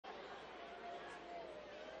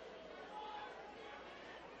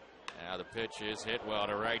Now the pitch is hit well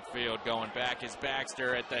to right field. Going back is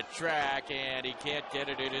Baxter at the track, and he can't get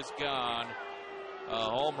it. It is gone. A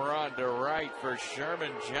home run to right for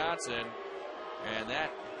Sherman Johnson, and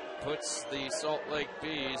that puts the Salt Lake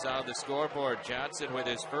Bees on the scoreboard. Johnson with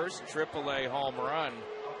his first AAA home run.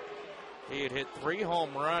 He had hit 3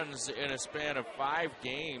 home runs in a span of 5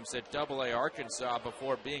 games at AA Arkansas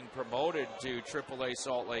before being promoted to AAA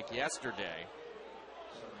Salt Lake yesterday.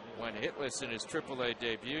 Went hitless in his AAA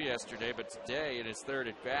debut yesterday, but today in his third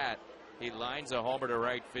at bat, he lines a homer to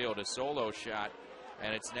right field, a solo shot,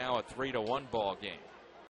 and it's now a 3-1 ball game.